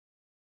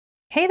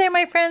Hey there,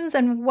 my friends,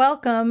 and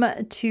welcome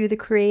to the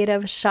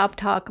Creative Shop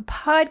Talk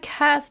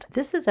podcast.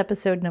 This is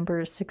episode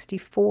number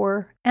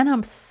 64, and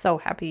I'm so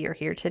happy you're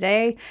here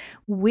today.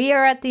 We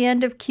are at the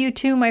end of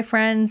Q2, my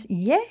friends.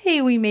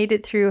 Yay, we made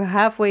it through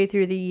halfway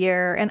through the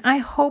year, and I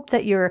hope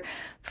that your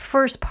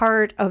first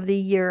part of the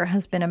year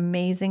has been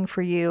amazing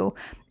for you,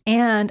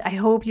 and I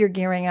hope you're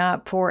gearing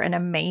up for an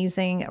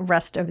amazing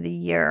rest of the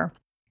year.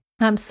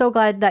 I'm so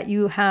glad that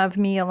you have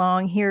me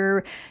along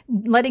here,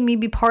 letting me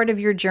be part of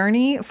your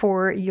journey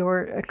for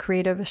your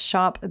creative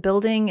shop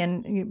building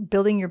and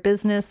building your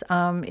business.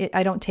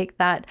 I don't take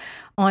that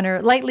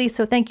honor lightly,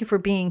 so thank you for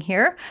being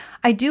here.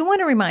 I do want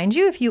to remind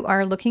you, if you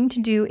are looking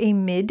to do a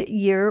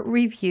mid-year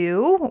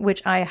review,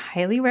 which I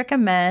highly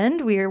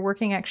recommend, we are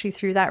working actually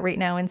through that right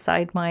now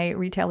inside my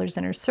Retailers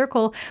Inner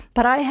Circle,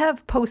 but I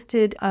have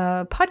posted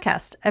a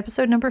podcast.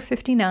 Episode number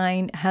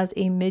 59 has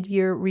a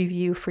mid-year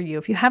review for you.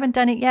 If you haven't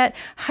done it yet,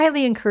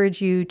 highly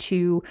encourage you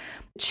to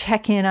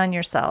check in on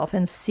yourself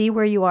and see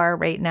where you are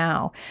right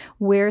now,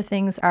 where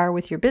things are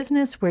with your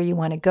business, where you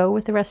want to go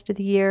with the rest of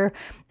the year.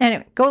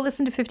 Anyway, go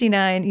listen to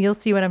 59. You'll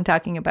see what I'm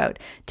talking about.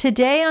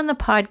 Today on the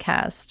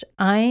podcast,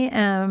 I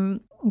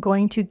am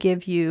going to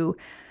give you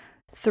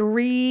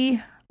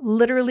 3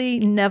 literally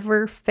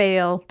never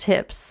fail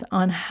tips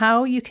on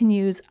how you can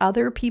use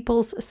other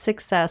people's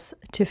success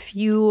to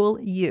fuel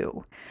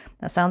you.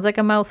 That sounds like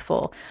a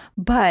mouthful,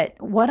 but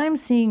what I'm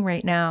seeing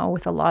right now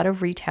with a lot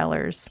of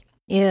retailers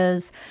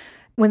is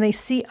when they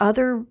see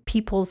other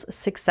people's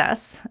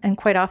success, and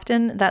quite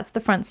often that's the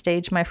front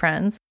stage, my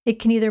friends, it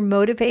can either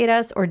motivate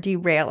us or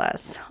derail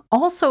us.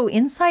 Also,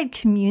 inside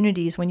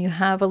communities, when you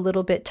have a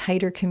little bit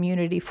tighter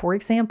community, for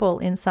example,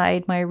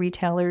 inside my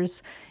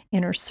Retailers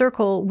Inner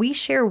Circle, we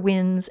share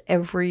wins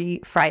every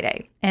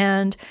Friday.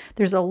 And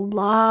there's a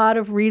lot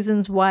of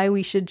reasons why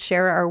we should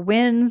share our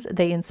wins.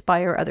 They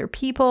inspire other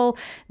people.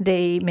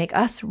 They make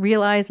us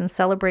realize and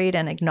celebrate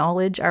and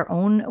acknowledge our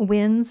own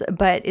wins.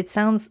 But it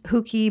sounds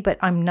hooky, but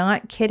I'm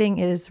not kidding.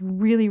 It is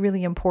really,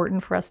 really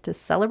important for us to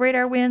celebrate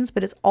our wins,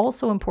 but it's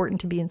also important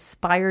to be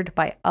inspired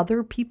by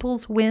other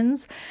people's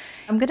wins.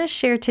 I'm going to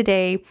share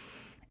today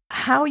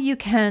how you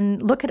can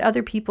look at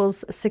other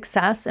people's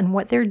success and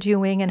what they're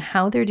doing and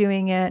how they're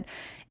doing it.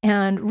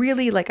 And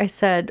really, like I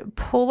said,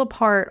 pull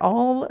apart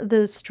all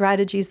the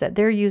strategies that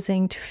they're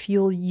using to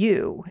fuel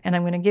you. And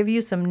I'm going to give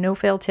you some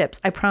no-fail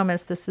tips. I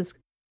promise this is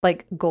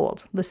like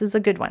gold. This is a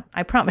good one.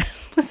 I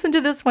promise. Listen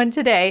to this one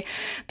today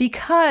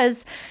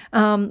because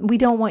we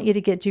don't want you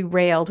to get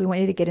derailed. We want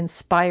you to get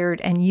inspired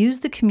and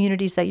use the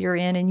communities that you're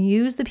in and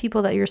use the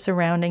people that you're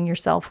surrounding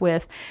yourself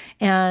with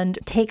and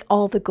take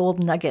all the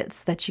gold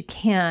nuggets that you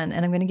can.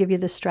 And I'm going to give you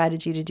the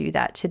strategy to do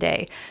that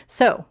today.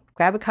 So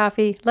grab a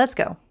coffee. Let's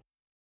go.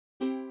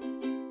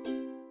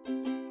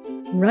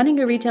 Running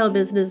a retail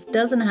business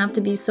doesn't have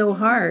to be so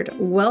hard.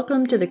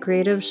 Welcome to the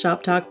Creative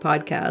Shop Talk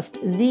podcast,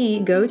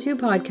 the go-to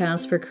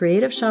podcast for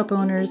creative shop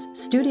owners,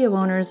 studio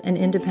owners, and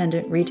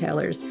independent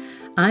retailers.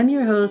 I'm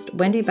your host,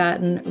 Wendy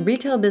Batten,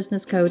 retail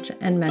business coach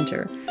and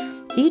mentor.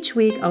 Each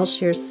week, I'll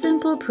share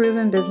simple,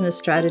 proven business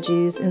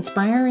strategies,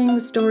 inspiring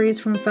stories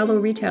from fellow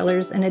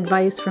retailers, and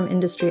advice from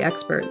industry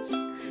experts.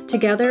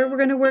 Together, we're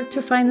going to work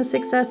to find the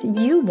success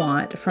you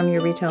want from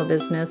your retail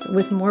business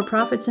with more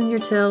profits in your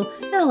till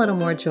and a little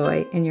more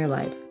joy in your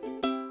life.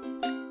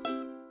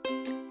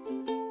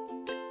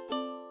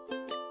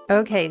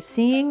 Okay,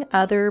 seeing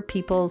other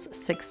people's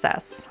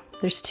success.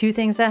 There's 2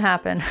 things that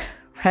happen,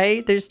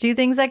 right? There's 2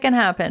 things that can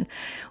happen.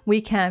 We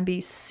can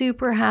be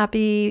super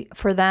happy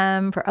for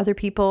them, for other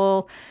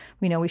people.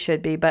 We know we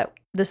should be, but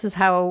this is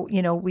how,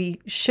 we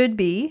should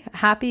be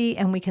happy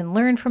and we can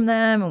learn from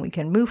them and we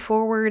can move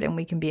forward and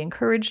we can be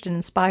encouraged and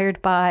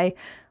inspired by,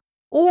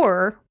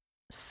 or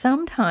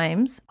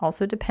sometimes,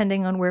 also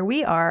depending on where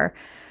we are,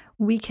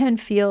 we can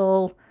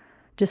feel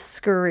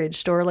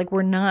discouraged or like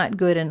we're not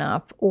good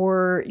enough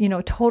or,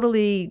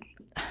 totally,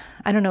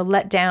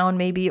 let down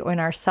maybe in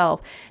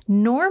ourselves.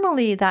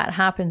 Normally that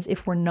happens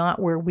if we're not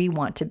where we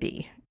want to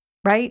be.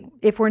 Right?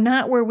 If we're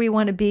not where we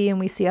want to be and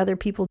we see other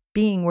people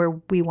being where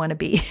we want to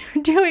be,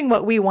 doing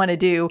what we want to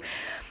do,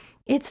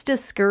 it's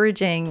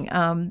discouraging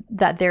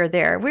that they're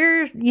there.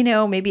 We're,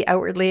 maybe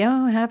outwardly,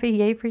 oh, happy,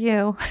 yay for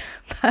you.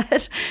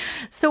 But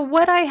so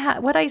what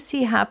I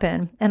see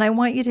happen, and I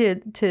want you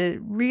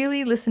to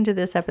really listen to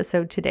this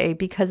episode today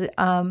because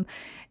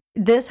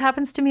this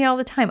happens to me all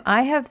the time.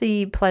 I have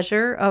the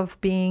pleasure of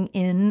being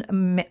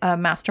in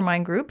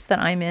mastermind groups that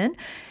I'm in,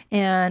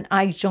 and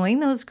I join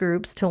those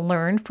groups to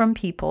learn from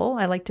people.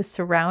 I like to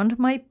surround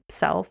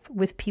myself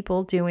with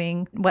people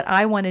doing what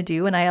I want to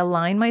do, and I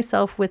align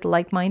myself with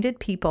like-minded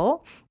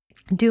people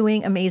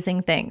doing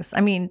amazing things.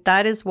 I mean,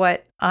 that is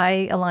what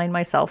I align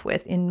myself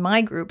with in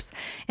my groups.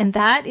 And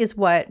that is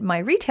what my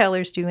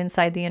retailers do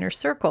inside the inner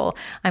circle.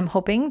 I'm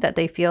hoping that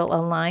they feel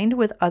aligned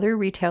with other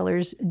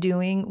retailers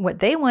doing what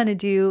they want to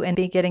do and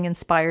be getting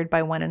inspired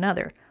by one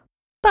another.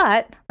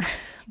 But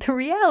the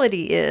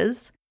reality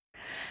is,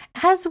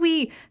 as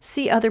we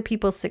see other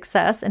people's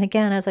success, and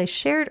again, as I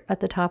shared at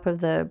the top of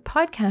the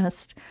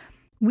podcast,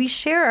 we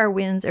share our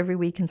wins every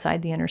week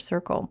inside the inner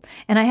circle.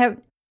 And I have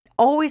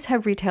always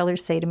have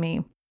retailers say to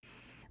me,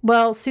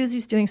 well,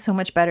 Susie's doing so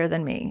much better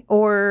than me.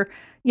 Or,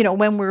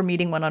 when we're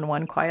meeting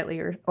one-on-one quietly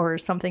or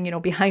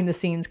something, behind the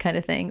scenes kind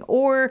of thing.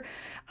 Or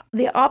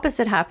the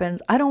opposite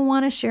happens. I don't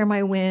want to share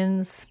my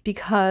wins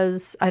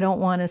because I don't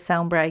want to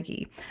sound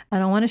braggy. I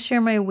don't want to share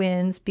my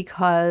wins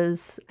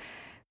because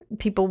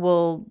people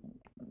will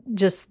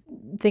just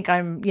think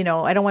I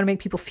don't want to make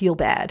people feel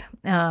bad.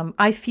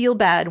 I feel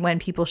bad when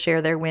people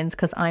share their wins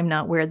because I'm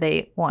not where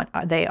they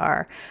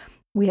are.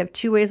 We have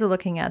two ways of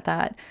looking at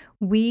that.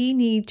 We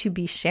need to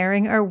be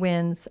sharing our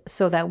wins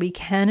so that we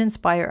can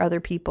inspire other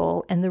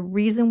people. And the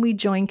reason we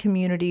join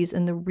communities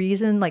and the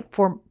reason,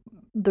 for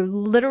the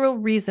literal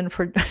reason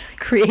for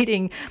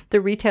creating the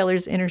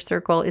Retailer's Inner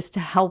Circle is to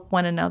help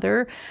one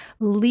another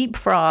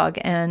leapfrog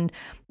and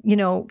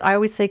I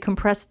always say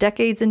compress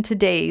decades into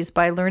days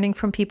by learning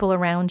from people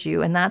around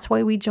you. And that's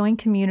why we join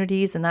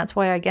communities. And that's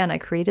why, again, I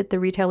created the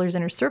Retailer's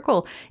Inner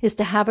Circle, is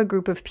to have a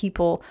group of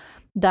people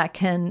that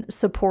can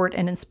support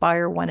and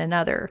inspire one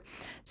another.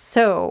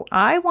 So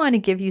I want to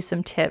give you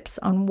some tips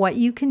on what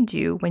you can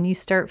do when you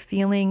start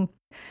feeling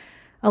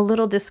a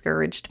little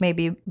discouraged,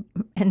 maybe,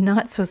 and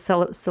not so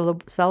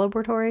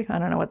celebratory. I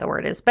don't know what the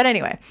word is, but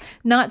anyway,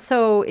 not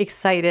so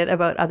excited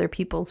about other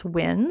people's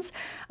wins,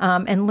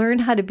 and learn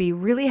how to be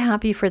really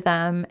happy for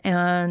them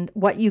and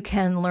what you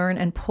can learn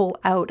and pull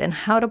out and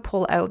how to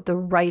pull out the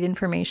right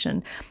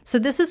information. So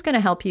this is going to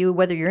help you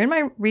whether you're in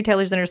my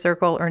Retailer's Inner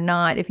Circle or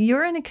not. If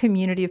you're in a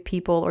community of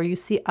people or you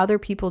see other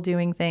people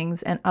doing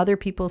things and other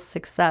people's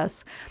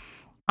success,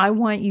 I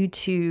want you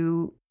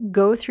to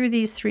go through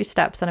these 3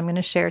 steps that I'm going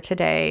to share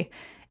today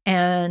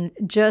and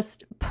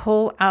just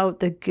pull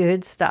out the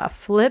good stuff.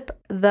 Flip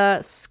the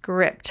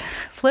script.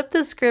 Flip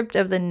the script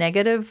of the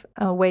negative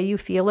way you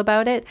feel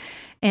about it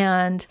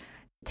and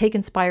take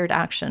inspired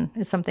action.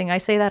 It's something I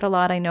say that a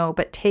lot, I know,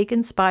 but take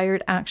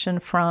inspired action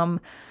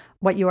from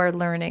what you are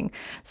learning.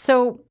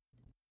 So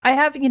I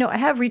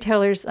have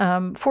retailers,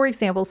 for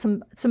example,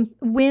 some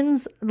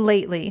wins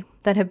lately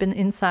that have been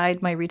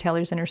inside my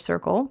Retailer's Inner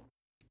Circle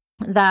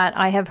that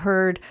I have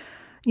heard,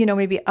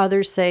 maybe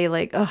others say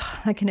like, oh,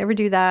 I can never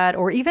do that.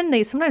 Or even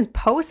they sometimes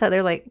post that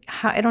they're like,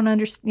 I don't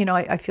understand,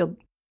 I feel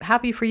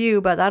happy for you,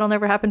 but that'll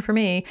never happen for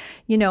me.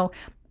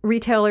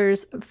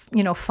 Retailers,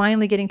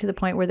 finally getting to the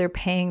point where they're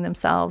paying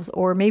themselves,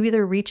 or maybe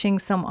they're reaching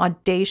some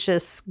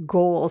audacious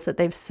goals that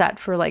they've set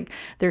for like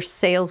their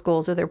sales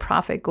goals or their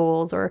profit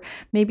goals, or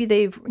maybe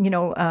they've,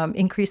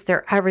 increased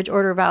their average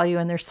order value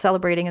and they're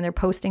celebrating and they're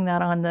posting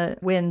that on the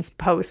wins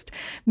post.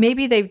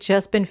 Maybe they've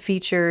just been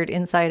featured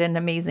inside an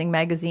amazing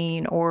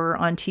magazine or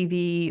on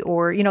TV,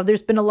 or,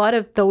 there's been a lot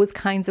of those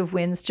kinds of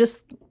wins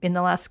just in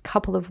the last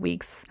couple of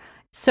weeks.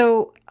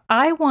 So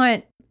I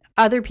want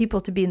other people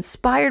to be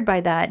inspired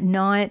by that,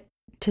 not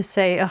to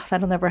say, oh,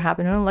 that'll never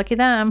happen. Oh, lucky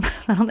them.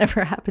 That'll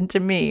never happen to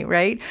me,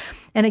 right?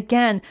 And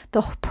again,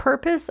 the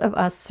purpose of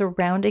us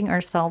surrounding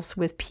ourselves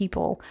with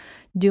people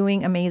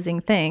doing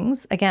amazing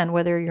things, again,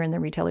 whether you're in the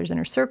Retailer's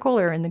Inner Circle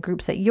or in the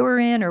groups that you're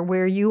in or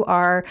where you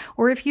are,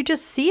 or if you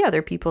just see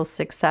other people's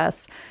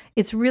success,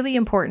 it's really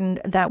important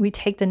that we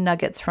take the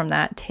nuggets from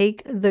that,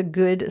 take the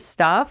good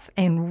stuff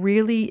and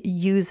really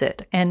use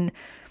it. And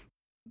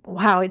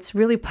wow, it's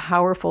really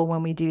powerful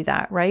when we do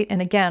that, right?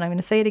 And again, I'm going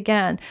to say it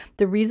again,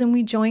 the reason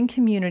we join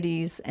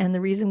communities and the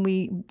reason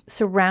we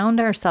surround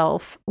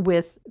ourselves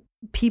with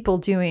people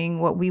doing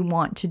what we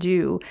want to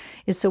do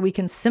is so we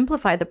can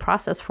simplify the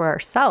process for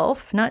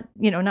ourselves, not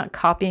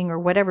copying or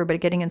whatever, but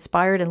getting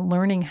inspired and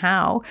learning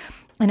how.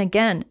 And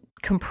again,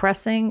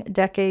 compressing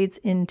decades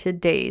into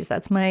days.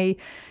 That's my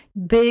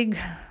big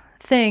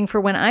thing for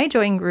when I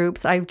join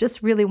groups. I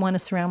just really want to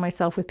surround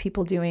myself with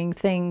people doing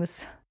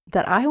things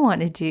that I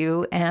want to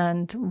do,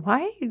 and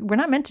why we're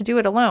not meant to do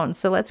it alone.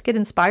 So let's get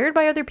inspired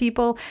by other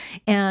people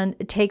and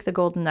take the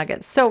golden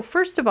nuggets. So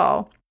first of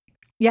all,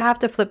 you have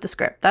to flip the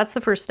script. That's the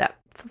first step.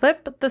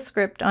 Flip the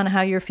script on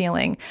how you're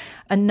feeling.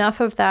 Enough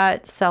of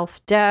that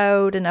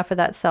self-doubt, enough of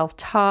that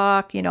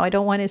self-talk. I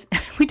don't want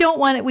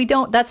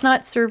to, that's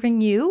not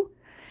serving you.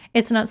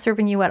 It's not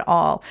serving you at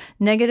all.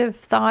 Negative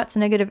thoughts,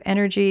 negative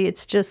energy,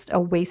 it's just a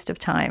waste of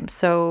time.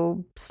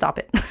 So stop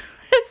it.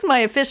 It's my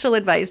official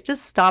advice.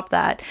 Just stop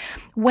that.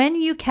 When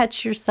you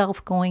catch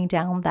yourself going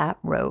down that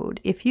road,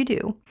 if you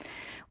do,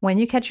 when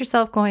you catch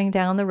yourself going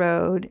down the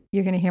road,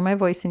 you're going to hear my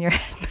voice in your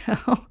head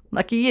now.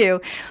 Lucky you.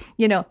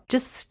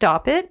 Just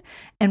stop it.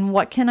 And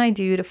what can I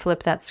do to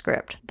flip that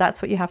script?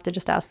 That's what you have to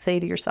just say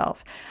to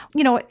yourself.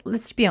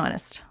 Let's be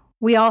honest.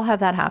 We all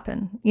have that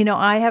happen.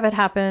 I have it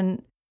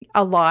happen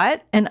a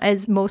lot. And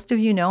as most of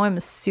you know, I'm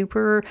a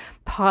super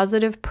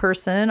positive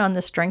person on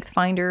the Strength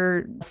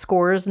Finder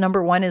scores.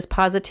 Number 1 is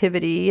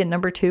positivity, and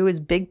number 2 is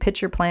big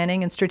picture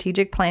planning and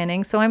strategic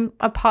planning. So I'm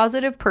a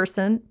positive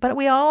person, but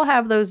we all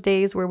have those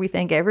days where we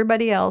think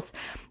everybody else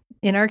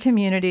in our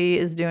community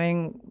is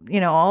doing,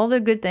 all the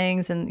good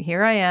things. And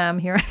here I'm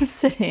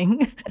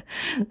sitting.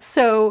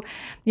 So,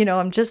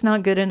 I'm just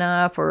not good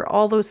enough, or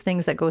all those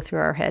things that go through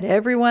our head.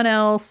 Everyone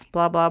else,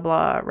 blah, blah,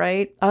 blah,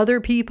 right? Other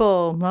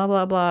people, blah,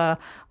 blah, blah.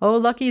 Oh,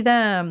 lucky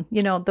them.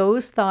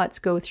 Those thoughts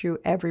go through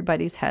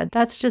everybody's head.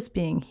 That's just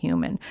being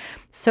human.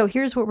 So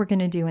here's what we're going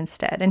to do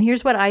instead. And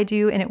here's what I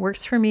do. And it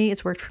works for me.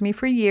 It's worked for me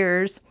for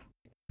years.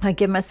 I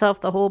give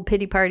myself the whole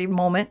pity party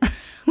moment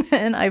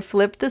and I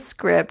flip the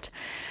script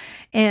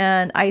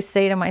and I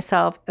say to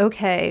myself,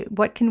 okay,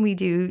 what can we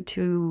do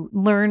to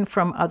learn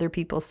from other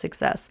people's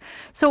success?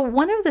 So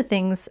one of the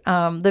things,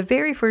 the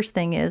very first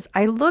thing is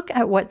I look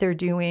at what they're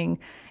doing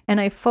and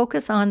I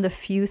focus on the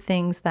few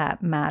things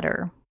that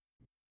matter.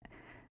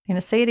 I'm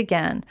going to say it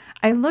again.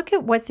 I look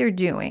at what they're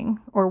doing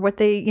or what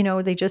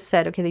they just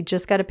said, okay, they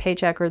just got a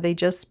paycheck or they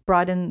just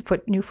brought in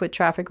new foot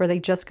traffic or they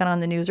just got on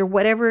the news or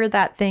whatever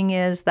that thing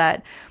is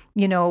that,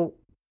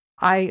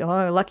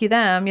 lucky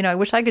them, I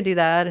wish I could do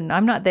that and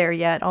I'm not there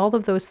yet, all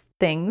of those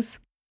things.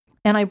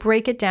 And I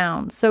break it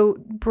down. So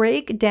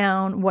break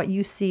down what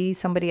you see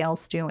somebody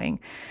else doing.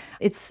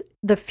 It's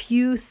the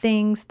few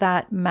things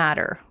that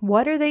matter.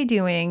 What are they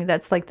doing?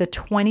 That's like the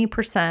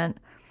 20%.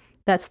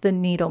 That's the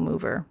needle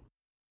mover.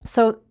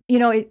 So,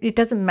 it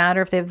doesn't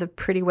matter if they have the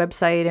pretty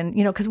website and,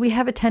 because we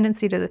have a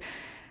tendency to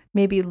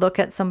maybe look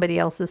at somebody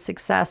else's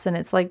success and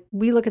it's like,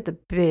 we look at the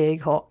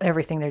big whole,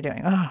 everything they're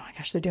doing. Oh my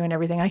gosh, they're doing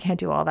everything. I can't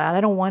do all that.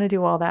 I don't want to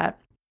do all that.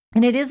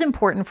 And it is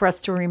important for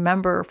us to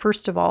remember,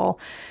 first of all,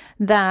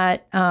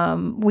 that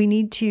we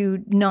need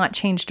to not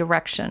change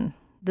direction.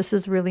 This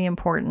is really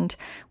important.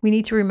 We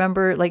need to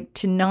remember,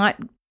 to not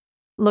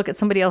look at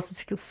somebody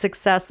else's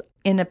success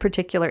in a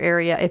particular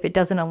area if it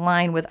doesn't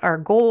align with our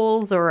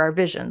goals or our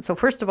vision. So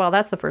first of all,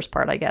 that's the first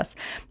part, I guess.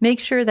 Make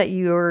sure that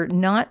you're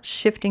not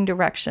shifting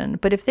direction.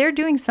 But if they're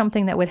doing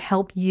something that would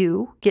help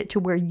you get to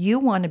where you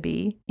want to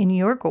be in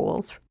your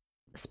goals,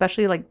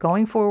 especially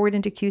going forward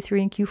into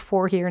Q3 and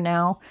Q4 here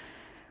now,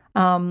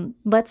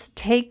 let's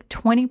take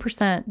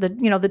 20%, the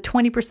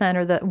 20%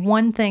 or the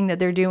one thing that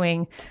they're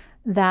doing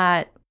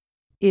that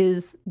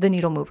is the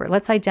needle mover.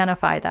 Let's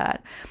identify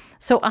that.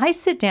 So I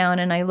sit down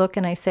and I look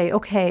and I say,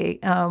 okay,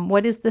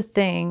 what is the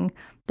thing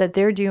that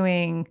they're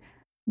doing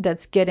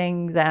that's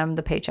getting them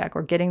the paycheck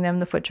or getting them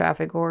the foot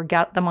traffic or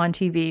got them on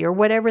TV or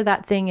whatever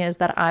that thing is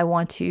that I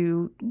want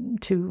to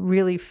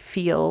really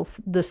feel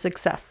the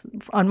success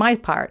on my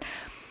part.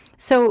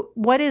 So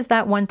what is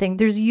that one thing?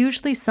 There's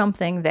usually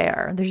something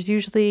there. There's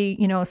usually,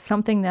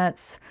 something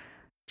that's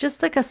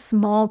just like a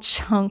small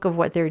chunk of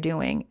what they're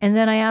doing. And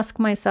then I ask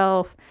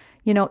myself,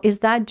 is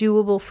that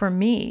doable for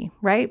me,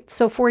 right?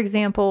 So for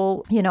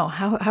example,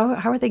 how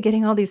are they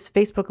getting all these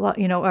Facebook,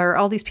 or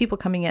all these people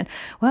coming in?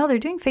 Well, they're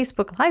doing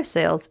Facebook Live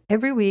sales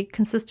every week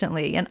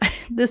consistently. And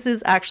this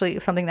is actually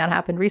something that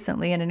happened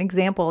recently and an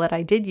example that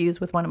I did use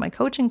with one of my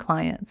coaching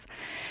clients.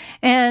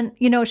 And,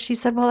 she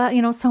said,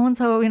 well,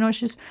 so-and-so,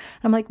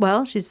 I'm like,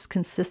 well, she's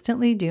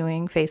consistently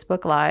doing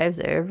Facebook Lives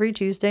every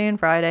Tuesday and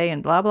Friday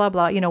and blah, blah,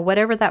 blah,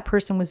 whatever that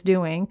person was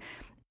doing.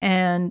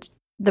 And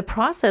the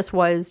process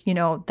was,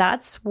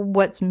 that's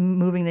what's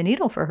moving the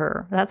needle for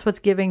her. That's what's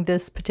giving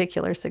this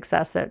particular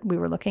success that we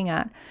were looking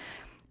at.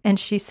 And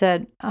she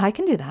said, I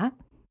can do that.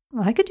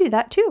 I could do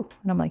that too.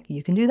 And I'm like,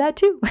 you can do that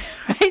too,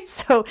 right?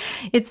 So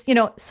it's,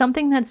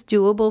 something that's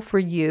doable for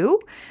you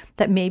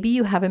that maybe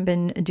you haven't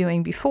been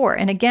doing before.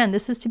 And again,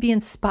 this is to be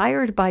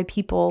inspired by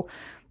people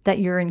that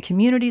you're in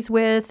communities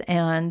with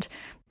and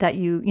that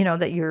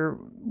that you're,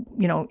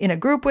 in a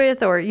group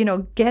with, or,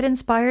 get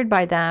inspired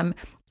by them.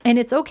 And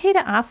it's okay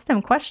to ask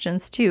them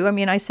questions too. I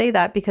mean, I say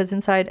that because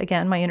inside,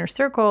 again, my inner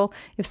circle,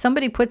 if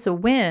somebody puts a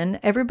win,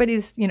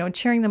 everybody's,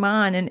 cheering them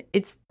on. And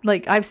it's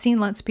like, I've seen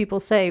lots of people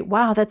say,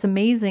 wow, that's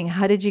amazing.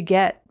 How did you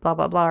get blah,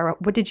 blah, blah? Or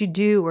what did you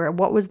do? Or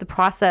what was the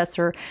process?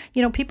 Or,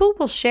 people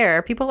will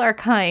share. People are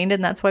kind.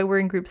 And that's why we're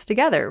in groups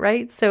together,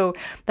 right? So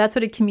that's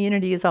what a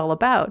community is all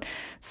about.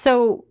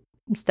 So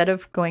instead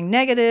of going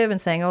negative and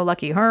saying, oh,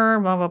 lucky her,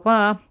 blah, blah,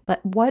 blah,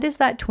 but what is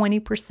that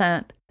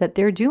 20% that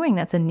they're doing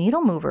that's a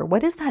needle mover?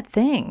 What is that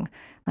thing?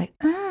 Like,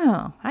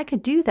 oh, I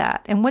could do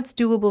that. And what's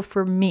doable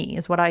for me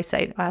is what I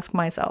say, ask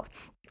myself.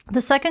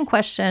 The second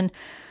question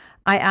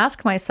I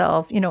ask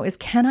myself, is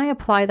can I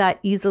apply that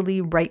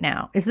easily right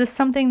now? Is this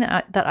something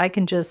that I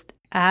can just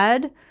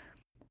add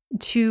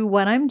to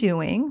what I'm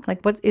doing?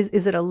 Like, what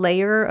is it a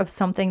layer of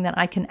something that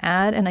I can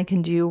add and I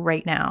can do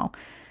right now?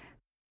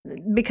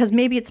 Because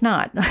maybe it's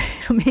not.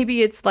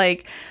 Maybe it's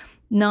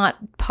not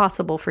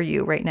possible for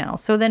you right now.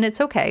 So then it's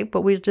okay,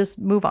 but we'll just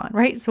move on,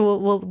 right? So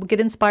we'll get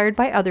inspired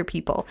by other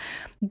people.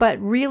 But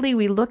really,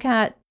 we look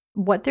at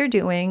what they're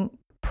doing,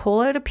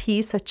 pull out a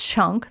piece, a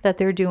chunk that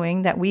they're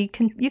doing that you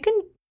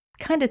can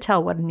kind of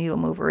tell what a needle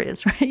mover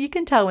is, right? You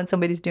can tell when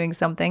somebody's doing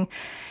something.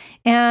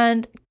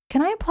 And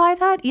can I apply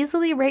that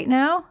easily right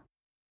now?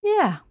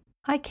 Yeah,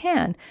 I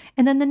can.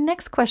 And then the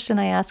next question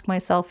I ask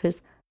myself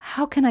is,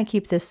 how can I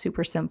keep this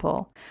super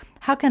simple?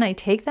 How can I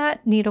take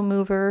that needle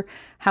mover?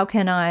 How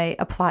can I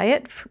apply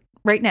it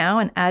right now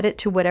and add it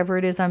to whatever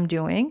it is I'm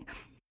doing?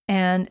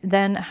 And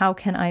then how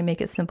can I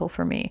make it simple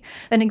for me?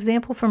 An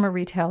example from a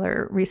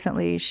retailer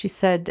recently, she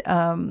said,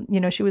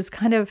 she was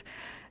kind of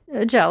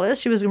jealous.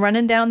 She was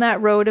running down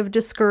that road of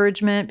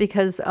discouragement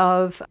because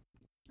of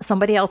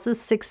somebody else's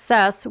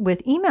success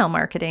with email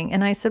marketing.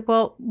 And I said,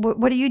 well,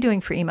 what are you doing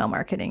for email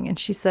marketing? And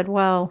she said,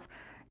 well,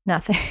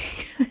 nothing.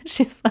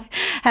 She's like,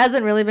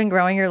 hasn't really been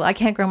growing, or I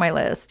can't grow my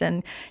list.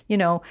 And,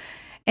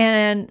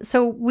 and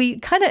so we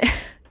kind of,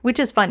 which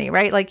is funny,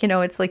 right? Like,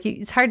 it's like,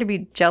 it's hard to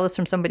be jealous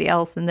from somebody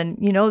else. And then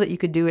that you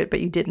could do it,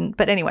 but you didn't.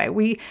 But anyway,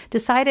 we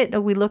decided,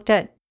 we looked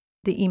at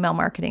the email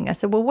marketing. I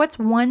said, well, what's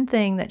one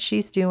thing that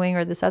she's doing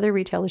or this other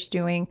retailer's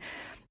doing?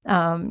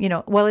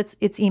 Well,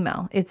 it's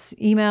email. It's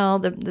email.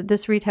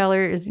 This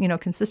retailer is,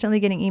 consistently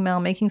getting email,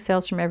 making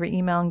sales from every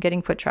email, and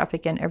getting foot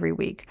traffic in every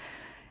week,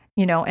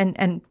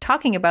 and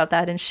talking about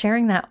that and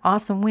sharing that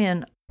awesome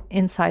win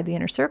inside the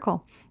inner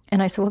circle.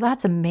 And I said, well,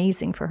 that's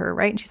amazing for her,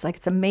 right? And she's like,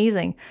 it's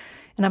amazing.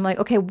 And I'm like,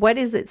 okay, what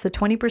is it? So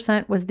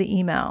 20% was the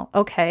email.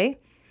 Okay.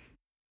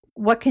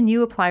 What can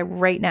you apply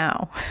right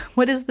now?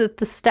 What is the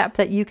step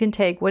that you can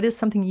take? What is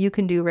something you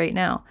can do right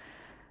now?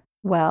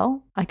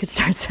 Well, I could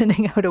start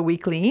sending out a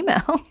weekly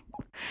email.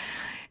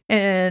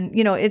 And,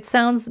 it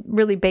sounds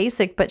really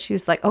basic, but she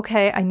was like,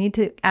 okay, I need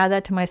to add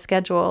that to my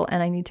schedule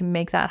and I need to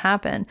make that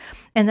happen.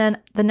 And then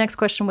the next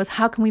question was,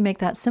 how can we make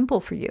that simple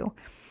for you?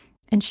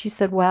 And she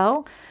said,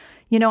 well,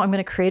 I'm going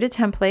to create a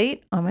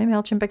template on my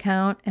MailChimp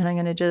account, and I'm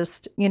going to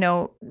just,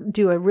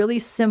 do a really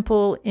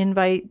simple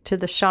invite to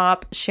the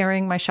shop,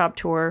 sharing my shop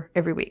tour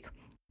every week.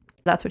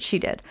 That's what she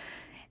did.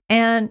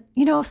 And,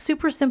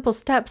 super simple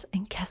steps.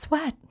 And guess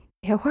what?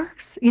 It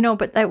works,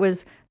 but that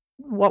was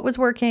what was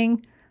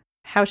working,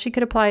 how she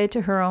could apply it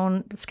to her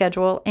own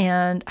schedule,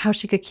 and how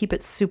she could keep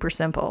it super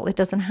simple. It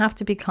doesn't have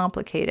to be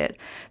complicated.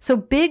 So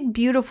big,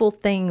 beautiful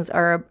things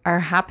are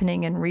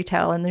happening in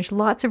retail, and there's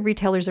lots of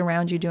retailers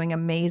around you doing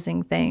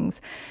amazing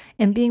things.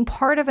 And being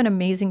part of an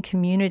amazing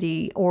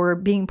community, or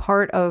being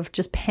part of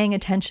just paying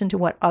attention to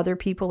what other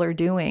people are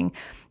doing,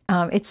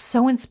 it's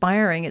so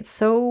inspiring. It's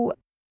so,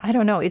 I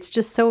don't know, it's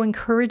just so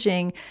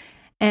encouraging.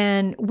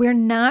 And we're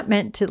not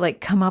meant to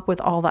come up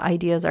with all the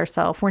ideas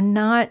ourselves. We're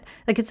not,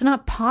 it's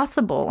not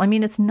possible. I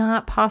mean, it's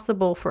not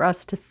possible for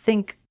us to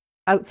think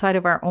outside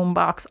of our own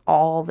box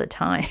all the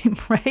time,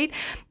 right?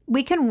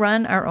 We can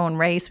run our own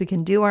race, we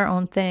can do our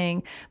own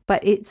thing,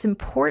 but it's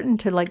important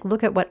to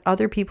look at what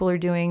other people are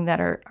doing that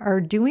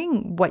are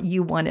doing what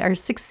you want, are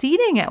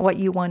succeeding at what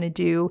you want to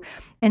do.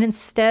 And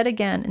instead,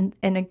 again,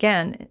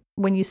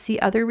 when you see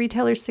other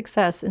retailers'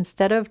 success,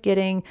 instead of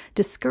getting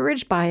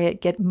discouraged by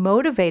it, get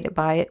motivated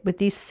by it with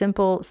these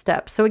simple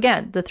steps. So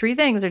again, the 3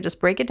 things are just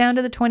break it down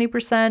to the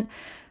 20%.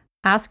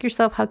 Ask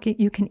yourself how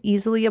you can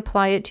easily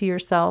apply it to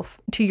yourself,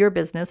 to your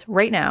business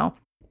right now.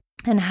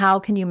 And how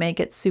can you make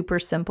it super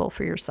simple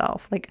for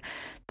yourself?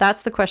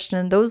 That's the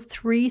question. Those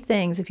 3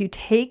 things, if you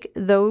take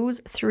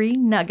those 3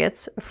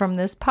 nuggets from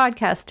this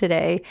podcast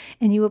today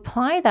and you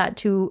apply that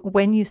to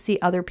when you see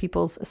other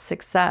people's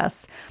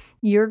success,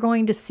 you're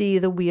going to see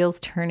the wheels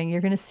turning.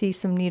 You're going to see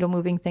some needle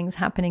moving things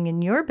happening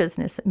in your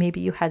business that maybe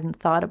you hadn't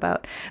thought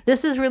about.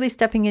 This is really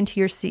stepping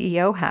into your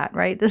CEO hat,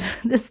 right?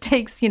 This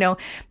takes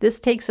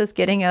us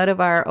getting out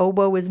of our, oh,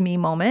 woe is me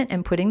moment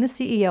and putting the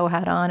CEO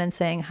hat on and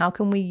saying, how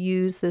can we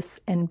use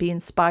this and be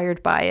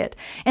inspired by it?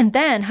 And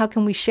then how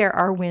can we share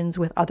our wins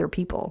with other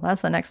people?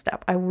 That's the next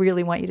step. I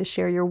really want you to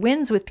share your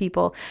wins with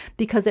people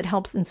because it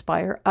helps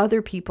inspire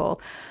other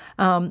people.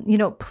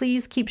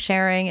 Please keep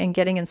sharing and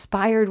getting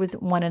inspired with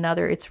one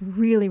another. It's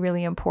really,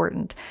 really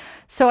important.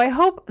 So I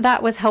hope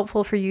that was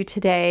helpful for you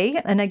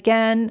today. And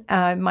again,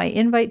 my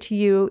invite to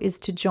you is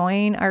to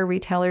join our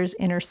Retailers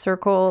Inner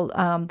Circle.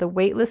 The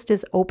waitlist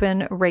is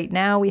open right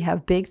now. We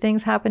have big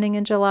things happening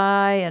in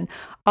July and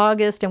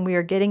August, and we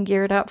are getting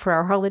geared up for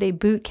our holiday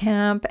boot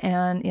camp.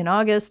 And in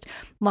August,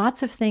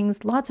 lots of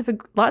things, lots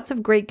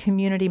of great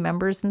community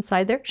members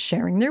inside there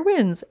sharing their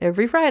wins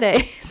every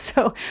Friday.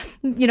 So,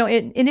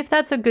 and if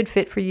that's a good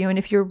fit for you, and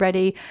if you're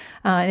ready,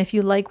 and if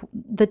you like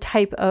the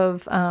type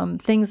of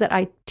things that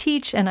I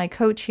teach and I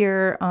coach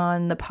here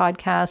on the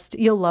podcast,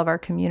 you'll love our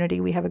community.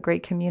 We have a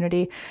great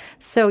community.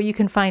 So you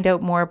can find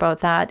out more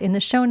about that in the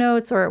show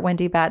notes or at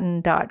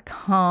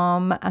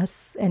wendybatten.com.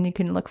 And you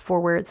can look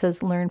for where it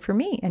says Learn for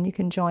Me, and you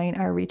can join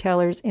our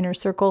Retailers Inner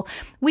Circle.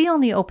 We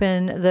only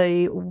open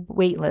the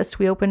wait list.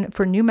 We open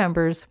for new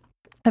members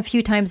a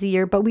few times a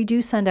year, but we do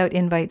send out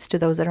invites to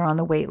those that are on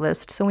the wait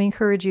list. So we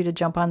encourage you to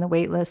jump on the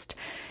wait list.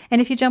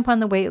 And if you jump on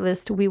the wait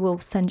list, we will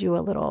send you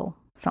a little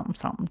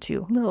something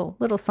too,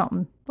 little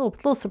something,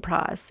 little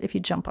surprise if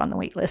you jump on the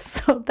wait list.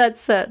 So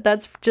that's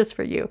just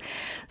for you.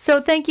 So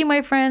thank you,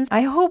 my friends.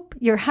 I hope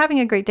you're having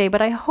a great day,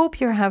 but I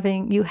hope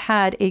you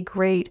had a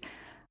great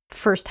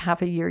first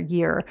half of your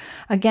year.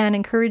 Again,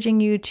 encouraging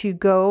you to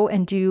go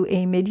and do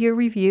a mid-year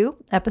review,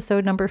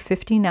 episode number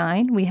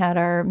 59. We had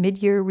our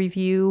mid-year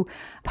review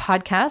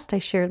podcast. I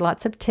shared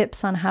lots of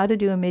tips on how to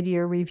do a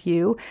mid-year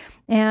review.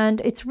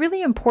 And it's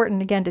really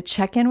important, again, to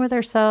check in with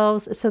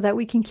ourselves so that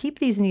we can keep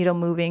these needle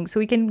moving, so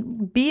we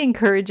can be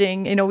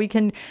encouraging, we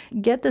can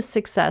get the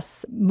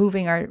success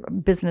moving our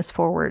business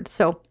forward.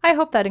 So I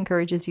hope that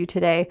encourages you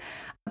today.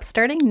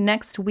 Starting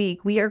next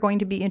week, we are going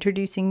to be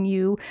introducing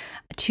you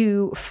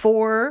to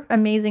 4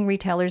 amazing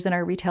retailers in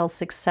our Retail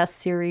Success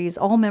series,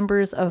 all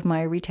members of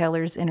my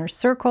Retailers Inner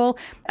Circle.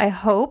 I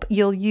hope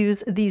you'll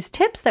use these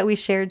tips that we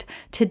shared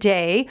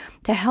today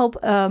to help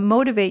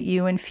motivate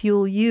you and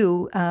fuel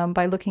you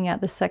by looking at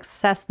the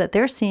success that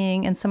they're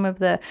seeing and some of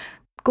the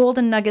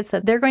golden nuggets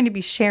that they're going to be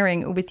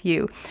sharing with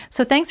you.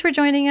 So thanks for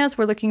joining us.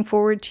 We're looking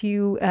forward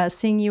to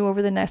seeing you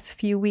over the next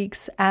few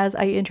weeks as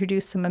I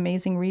introduce some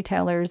amazing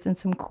retailers and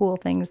some cool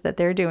things that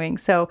they're doing.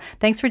 So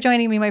thanks for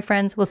joining me, my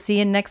friends. We'll see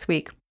you next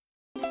week.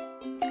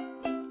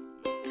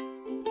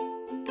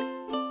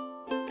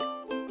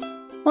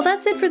 Well,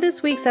 that's it for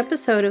this week's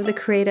episode of the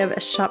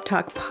Creative Shop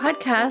Talk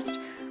podcast.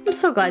 I'm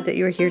so glad that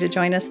you're here to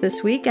join us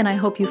this week, and I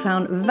hope you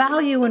found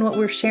value in what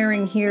we're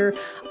sharing here.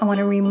 I want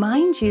to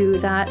remind you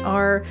that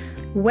our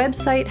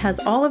website has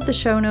all of the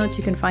show notes.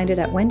 You can find it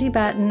at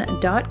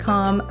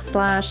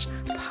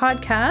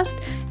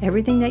wendybatten.com/podcast.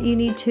 Everything that you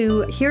need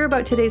to hear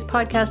about today's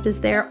podcast is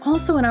there.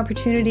 Also an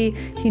opportunity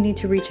if you need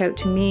to reach out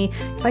to me.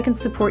 If I can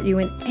support you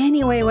in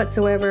any way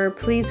whatsoever,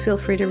 please feel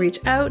free to reach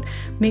out.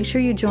 Make sure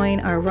you join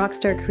our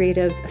Rockstar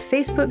Creatives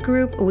Facebook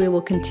group. We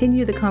will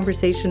continue the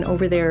conversation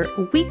over there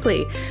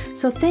weekly.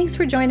 So thanks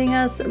for joining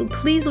us.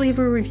 Please leave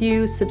a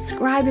review,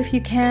 subscribe if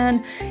you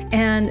can,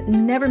 and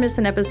never miss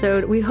an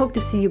episode. We hope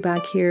to see you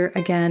back here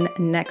again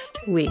next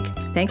week.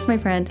 Thanks, my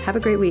friend. Have a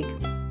great week.